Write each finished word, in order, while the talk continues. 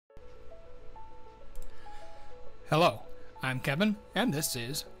Hello, I'm Kevin, and this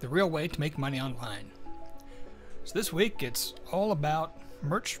is The Real Way to Make Money Online. So this week it's all about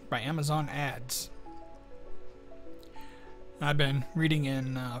merch by Amazon ads. I've been reading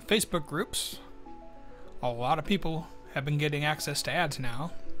in Facebook groups. A lot of people have been getting access to ads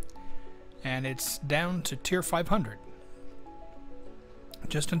now, and it's down to tier 500.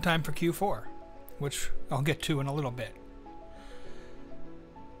 Just in time for Q4, which I'll get to in a little bit.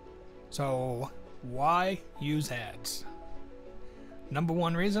 So, why use ads? Number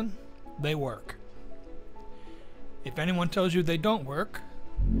one reason, they work. If anyone tells you they don't work,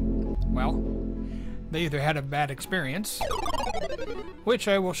 well, they either had a bad experience, which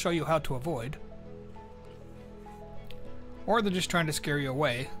I will show you how to avoid, or they're just trying to scare you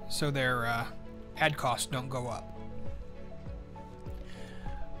away so their ad costs don't go up.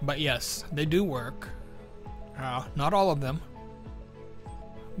 But yes, they do work. Not all of them,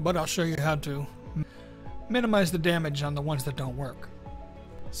 but I'll show you how to minimize the damage on the ones that don't work.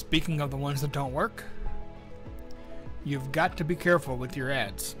 Speaking of the ones that don't work, you've got to be careful with your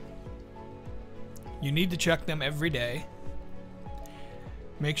ads. You need to check them every day.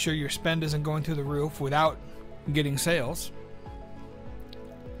 Make sure your spend isn't going through the roof without getting sales.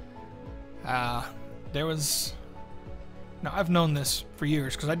 Now I've known this for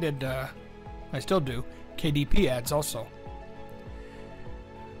years because I still do KDP ads also.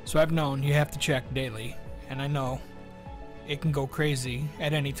 So I've known you have to check daily, and I know it can go crazy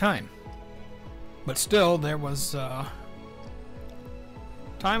at any time. But still, there was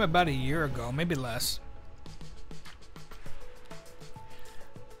time about a year ago, maybe less.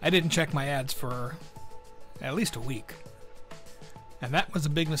 I didn't check my ads for at least a week, and that was a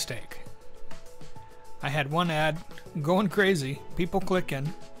big mistake. I had one ad going crazy, people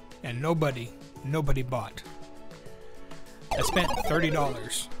clicking, and nobody bought. I spent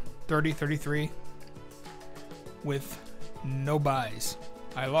 $30, $33, with no buys.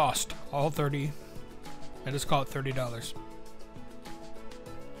 I lost all 30. I just call it $30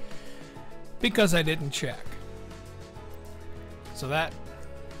 because I didn't check. So that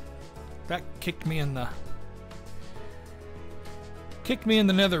kicked me in the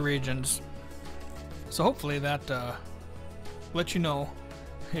nether regions. So hopefully that lets you know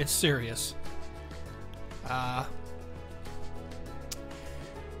it's serious.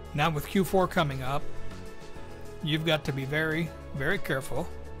 Now with Q4 coming up, you've got to be very, very careful.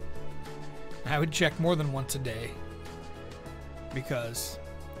 I would check more than once a day because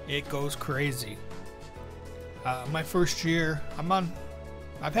it goes crazy. My first year,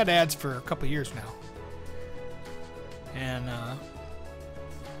 I've had ads for a couple years now, and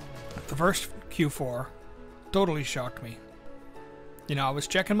the first Q4 totally shocked me. You know, I was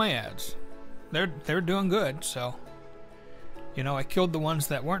checking my ads. They're doing good, so you know, I killed the ones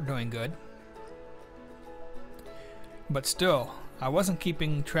that weren't doing good. But still, I wasn't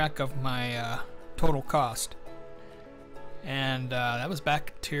keeping track of my total cost. And that was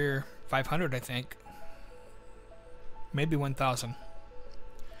back at tier 500, I think. Maybe 1,000.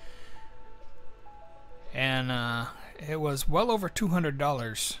 And it was well over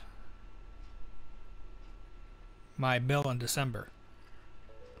 $200, my bill in December.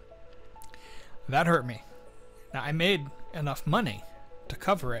 That hurt me. Now, I made enough money to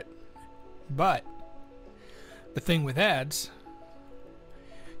cover it, but the thing with ads,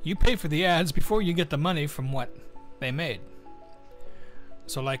 you pay for the ads before you get the money from what they made.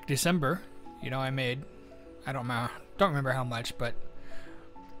 So like December, you know, I made, I don't remember how much, but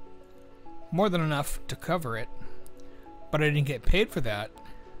more than enough to cover it, but I didn't get paid for that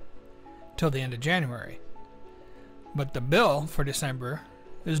till the end of January. But the bill for December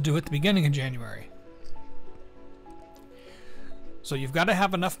is due at the beginning of January. So you've got to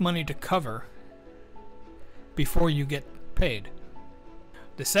have enough money to cover before you get paid.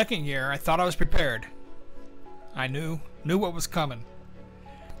 The second year, I thought I was prepared. I knew what was coming.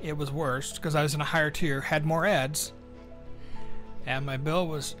 It was worse because I was in a higher tier, had more ads, and my bill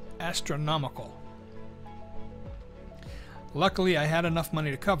was astronomical. Luckily, I had enough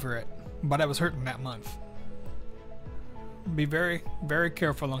money to cover it, but I was hurting that month. Be very, very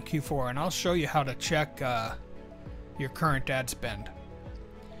careful on Q4, and I'll show you how to check your current ad spend,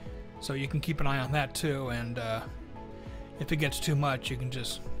 so you can keep an eye on that too, and if it gets too much, you can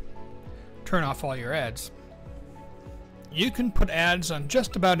just turn off all your ads. You can put ads on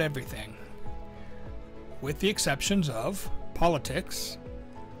just about everything, with the exceptions of politics,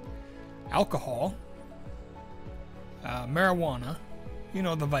 alcohol, marijuana, you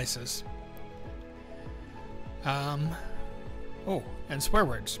know, the vices, and swear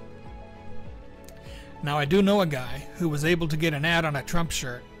words. Now, I do know a guy who was able to get an ad on a Trump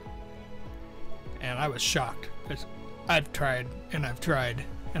shirt, and I was shocked 'Cause I've tried and I've tried,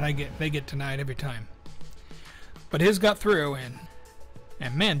 and they get denied every time. But his got through, and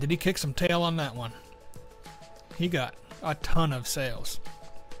man, did he kick some tail on that one. He got a ton of sales.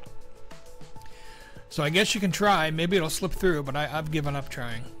 So I guess you can try. Maybe it'll slip through, but I've given up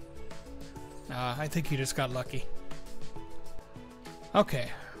trying. I think he just got lucky. Okay,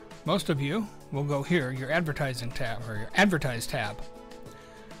 most of you will go here, your advertising tab, or your advertise tab.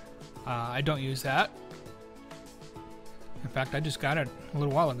 I don't use that. In fact, I just got it a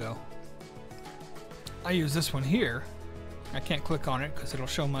little while ago. I use this one here. I can't click on it because it'll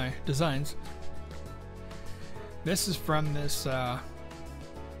show my designs. This is from this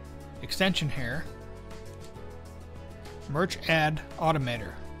extension here, Merch Add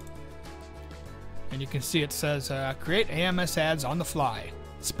Automator. And you can see it says, create AMS ads on the fly.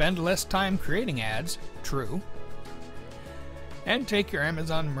 Spend less time creating ads, true. And take your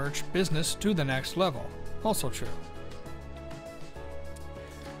Amazon merch business to the next level, also true.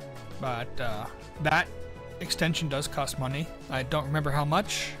 But that extension does cost money. I don't remember how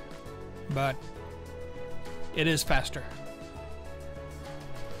much, but it is faster.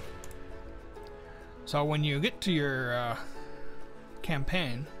 So when you get to your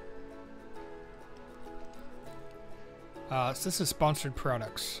campaign, this is sponsored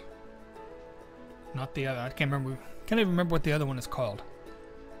products, not the other. I can't even remember what the other one is called.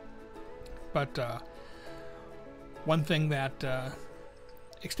 But one thing that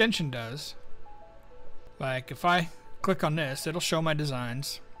extension does, like if I click on this, it'll show my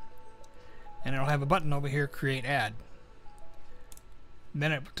designs, and it'll have a button over here, create ad. And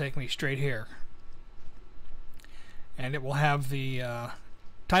then it will take me straight here, and it will have the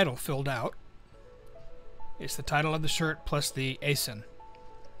title filled out. It's the title of the shirt plus the ASIN.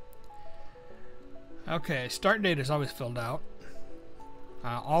 Okay, start date is always filled out.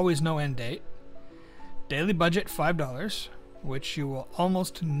 Always no end date. Daily budget $5, which you will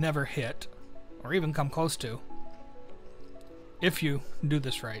almost never hit, or even come close to, if you do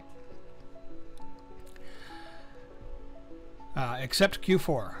this right. Except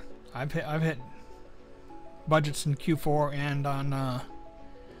Q4. I've hit budgets in Q4 and on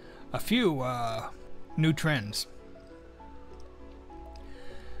a few new trends.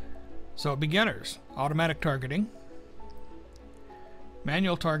 So beginners, automatic targeting.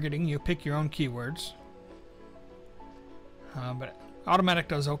 Manual targeting, you pick your own keywords. But automatic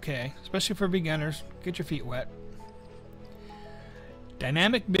does okay, especially for beginners. Get your feet wet.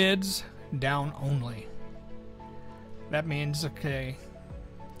 Dynamic bids, down only. That means, okay,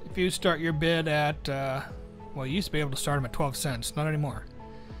 if you start your bid at, well, you used to be able to start them at 12 cents, not anymore.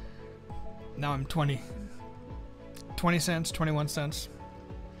 Now I'm 20 cents, 21 cents.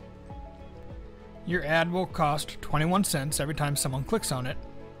 Your ad will cost 21 cents every time someone clicks on it,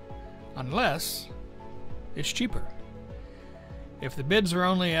 unless it's cheaper. If the bids are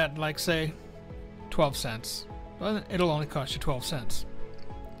only at, like, say, 12 cents, well, it'll only cost you 12 cents.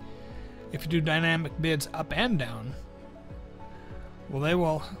 If you do dynamic bids up and down, well, they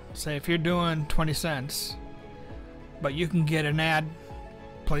will say if you're doing 20 cents, but you can get an ad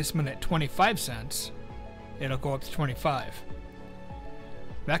placement at 25 cents, it'll go up to 25.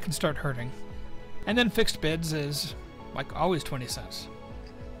 That can start hurting. And then fixed bids is, like, always 20 cents.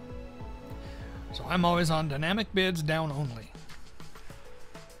 So I'm always on dynamic bids, down only.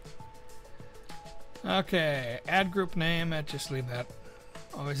 Okay, ad group name, just leave that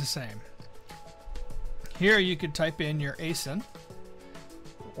always the same. Here you could type in your ASIN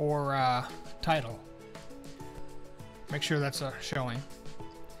or title. Make sure that's showing.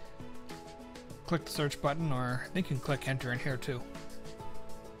 Click the search button, or I think you can click enter in here too.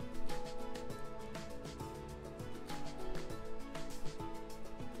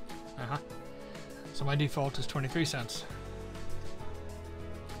 So my default is 23 cents.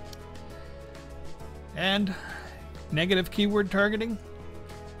 And negative keyword targeting.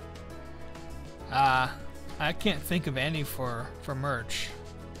 I can't think of any for merch.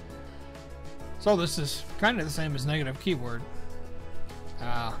 So this is kind of the same as negative keyword.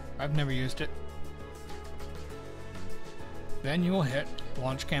 I've never used it. Then you will hit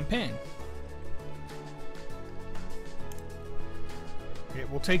launch campaign. It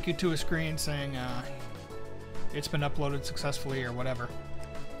will take you to a screen saying it's been uploaded successfully or whatever.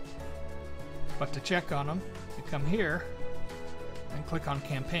 But to check on them, you come here and click on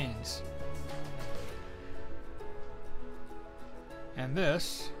campaigns. And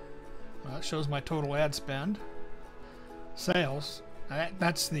this shows my total ad spend. Sales,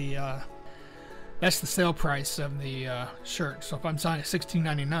 that's the sale price of the shirt. So if I'm selling at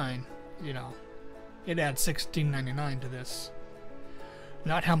 $16.99, you know, it adds $16.99 to this.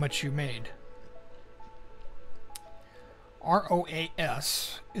 Not how much you made.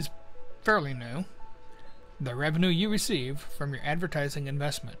 ROAS is fairly new. The revenue you receive from your advertising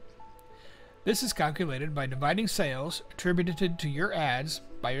investment. This is calculated by dividing sales attributed to your ads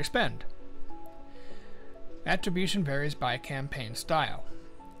by your spend. Attribution varies by campaign style.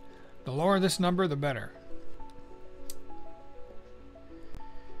 The lower this number, the better.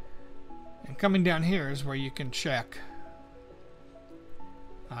 And coming down here is where you can check,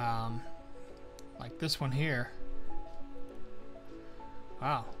 like this one here.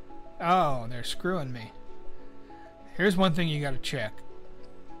 Wow. Oh, they're screwing me. Here's one thing you got to check.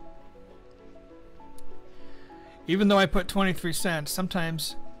 Even though I put 23 cents,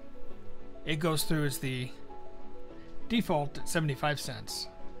 sometimes it goes through as the default at 75 cents.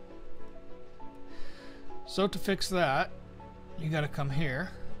 So to fix that, you got to come here,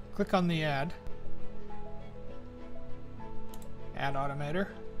 click on the Add Automator,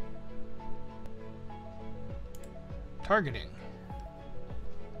 targeting.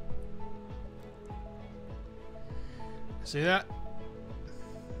 See that?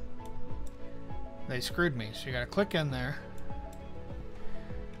 They screwed me, so you gotta click in there,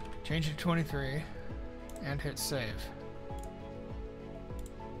 change it to 23, and hit save.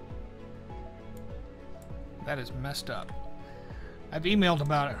 That is messed up. I've emailed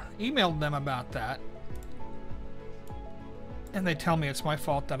them about that, and they tell me it's my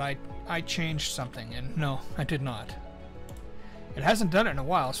fault that I changed something, and no, I did not. It hasn't done it in a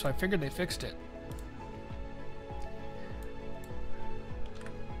while, so I figured they fixed it.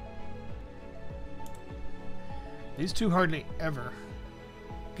 These two hardly ever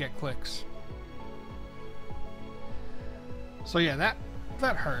get clicks. So yeah,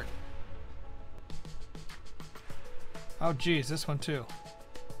 that hurt. Oh geez, this one too.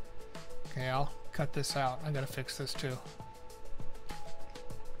 Okay, I'll cut this out. I gotta fix this too.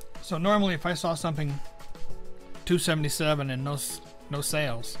 So normally if I saw something 277 and no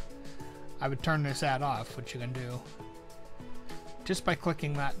sales, I would turn this ad off, which you can do just by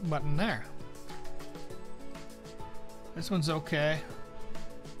clicking that button there. This one's okay.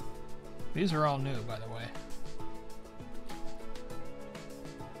 These are all new, by the way.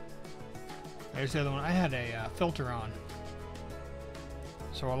 There's the other one. I had a filter on,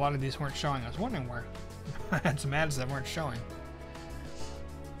 so a lot of these weren't showing. I was wondering where I had some ads that weren't showing.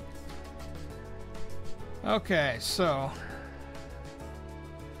 Okay, so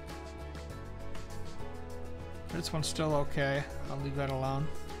this one's still okay. I'll leave that alone.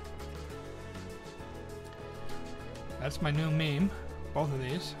 That's my new meme, both of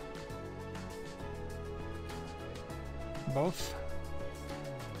these. Both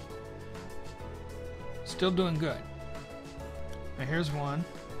still doing good. Now here's one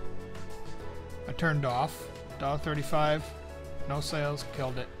I turned off, $1.35, no sales,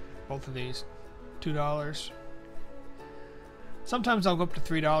 killed it. Both of these, $2. Sometimes I'll go up to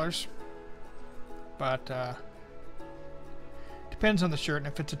 $3, but depends on the shirt and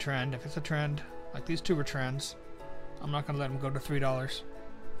if it's a trend. If it's a trend, like these two were trends, I'm not going to let them go to $3.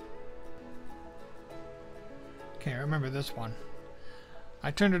 Okay, I remember this one.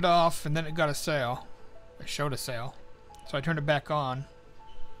 I turned it off and then it got a sale. It showed a sale. So I turned it back on.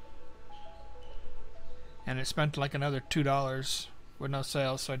 And it spent like another $2 with no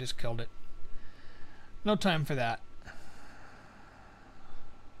sales, so I just killed it. No time for that.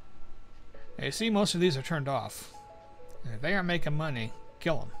 Now, you see, most of these are turned off. If they aren't making money,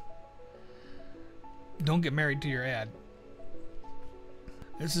 kill them. Don't get married to your ad.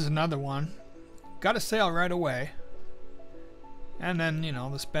 This is another one. Got a sale right away. And then, you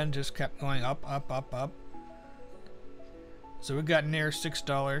know, the spend just kept going up, up, up, up. So we got near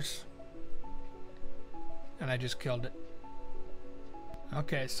 $6. And I just killed it.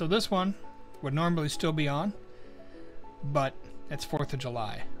 Okay, so this one would normally still be on, but it's 4th of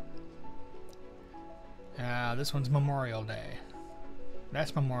July. This one's Memorial Day.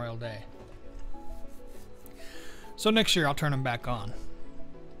 That's Memorial Day. So next year I'll turn them back on.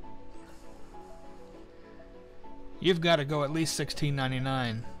 You've got to go at least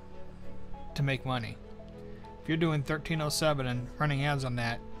 $16.99 to make money. If you're doing $13.07 and running ads on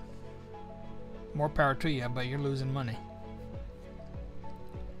that, more power to you, but you're losing money.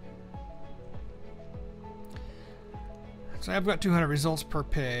 So I've got 200 results per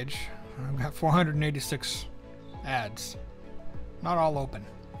page. I've got 486 ads. Not all open.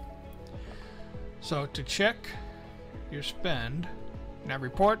 So to check your spend, now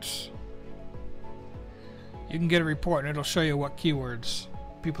reports, you can get a report and it'll show you what keywords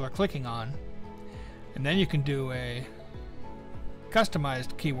people are clicking on, and then you can do a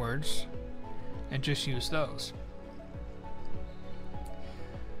customized keywords and just use those.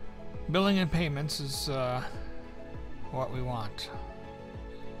 Billing and payments is what we want.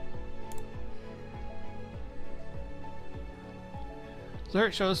 So there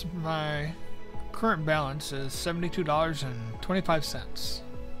it shows my current balance is $72.25.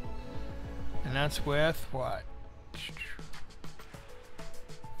 And that's with what?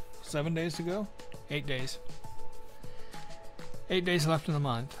 7 days to go? 8 days. 8 days left in the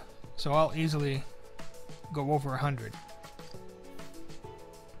month. So I'll easily go over 100.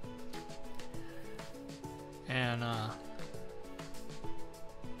 And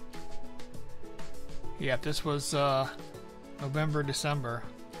yeah, if this was November, December,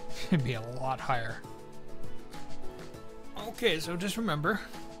 it'd be a lot higher. Okay, so just remember,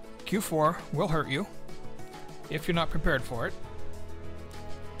 Q4 will hurt you if you're not prepared for it.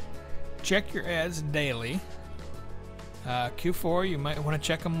 Check your ads daily. Q4, you might want to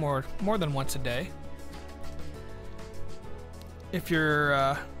check them more than once a day. If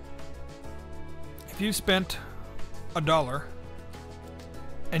you're if you spent $1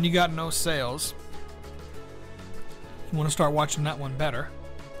 and you got no sales, you want to start watching that one better.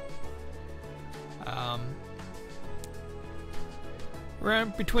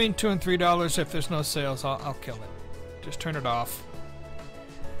 Around between $2 and $3. If there's no sales, I'll kill it. Just turn it off.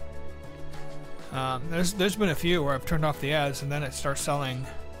 There's been a few where I've turned off the ads and then it starts selling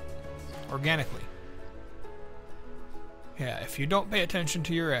organically. Yeah, if you don't pay attention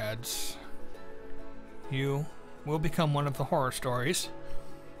to your ads, you will become one of the horror stories.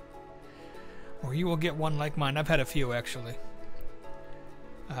 Or you will get one like mine. I've had a few actually.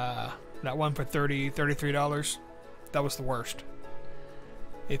 That one for $33, that was the worst.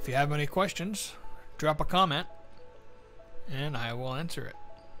 If you have any questions, drop a comment and I will answer it.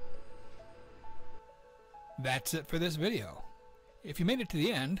 That's it for this video. If you made it to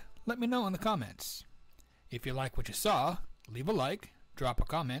the end, let me know in the comments. If you like what you saw, leave a like, drop a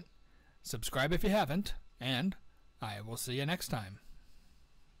comment, subscribe if you haven't, and I will see you next time.